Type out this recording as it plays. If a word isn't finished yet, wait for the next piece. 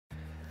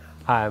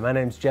Hi, my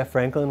name's Jeff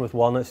Franklin with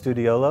Walnut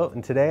Studiolo,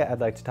 and today I'd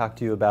like to talk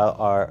to you about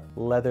our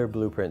leather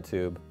blueprint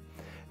tube.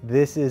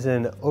 This is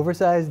an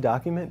oversized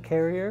document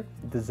carrier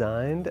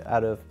designed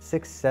out of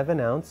 6-7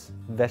 ounce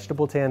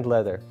vegetable tanned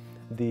leather.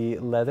 The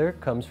leather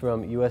comes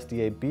from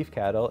USDA beef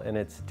cattle and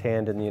it's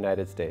tanned in the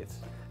United States.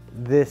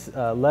 This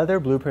leather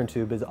blueprint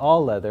tube is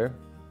all leather,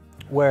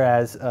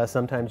 whereas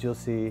sometimes you'll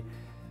see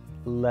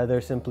leather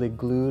simply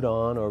glued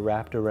on or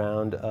wrapped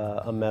around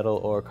a metal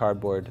or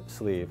cardboard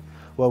sleeve.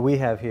 What we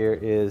have here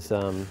is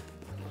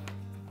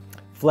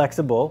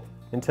flexible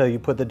until you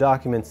put the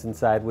documents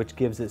inside, which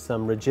gives it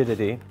some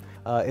rigidity.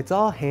 It's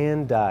all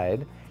hand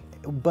dyed,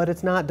 but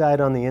it's not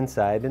dyed on the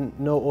inside, and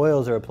no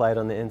oils are applied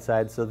on the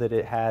inside so that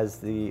it has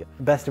the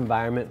best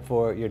environment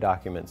for your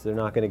documents. They're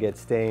not going to get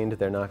stained,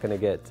 they're not going to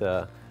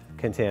get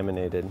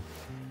contaminated.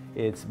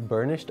 It's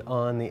burnished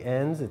on the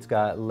ends, it's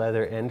got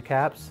leather end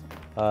caps.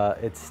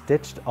 It's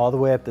stitched all the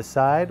way up the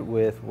side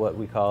with what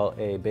we call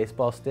a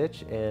baseball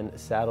stitch and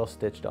saddle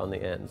stitched on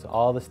the ends.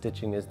 All the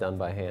stitching is done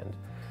by hand.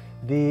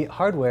 The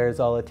hardware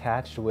is all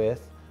attached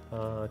with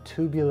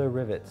tubular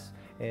rivets,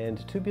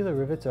 and tubular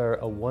rivets are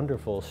a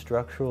wonderful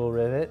structural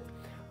rivet.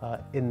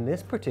 In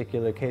this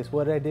particular case,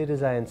 what I did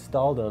is I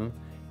installed them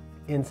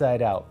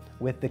inside out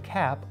with the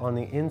cap on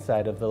the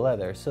inside of the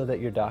leather so that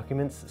your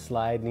documents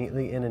slide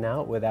neatly in and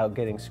out without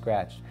getting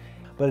scratched.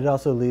 But it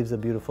also leaves a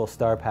beautiful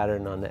star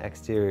pattern on the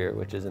exterior,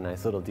 which is a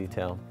nice little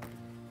detail.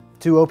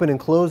 To open and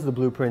close the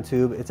blueprint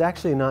tube, it's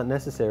actually not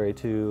necessary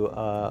to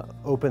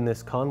open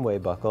this Conway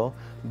buckle,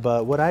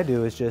 but what I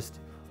do is just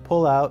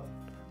pull out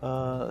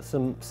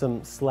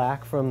some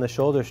slack from the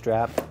shoulder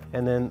strap,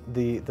 and then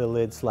the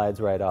lid slides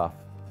right off.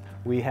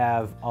 We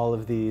have all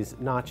of these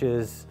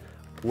notches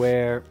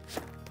where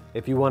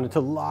if you wanted to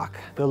lock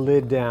the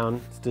lid down,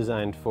 it's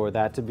designed for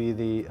that to be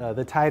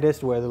the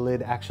tightest, where the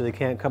lid actually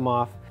can't come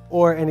off,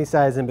 or any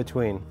size in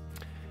between.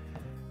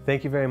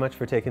 Thank you very much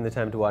for taking the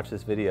time to watch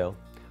this video.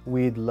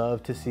 We'd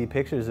love to see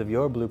pictures of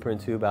your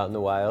blueprint tube out in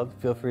the wild.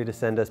 Feel free to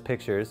send us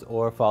pictures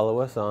or follow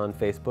us on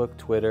Facebook,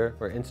 Twitter,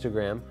 or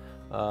Instagram,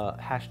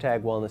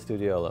 #Walnut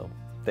Studiolo.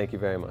 Thank you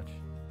very much.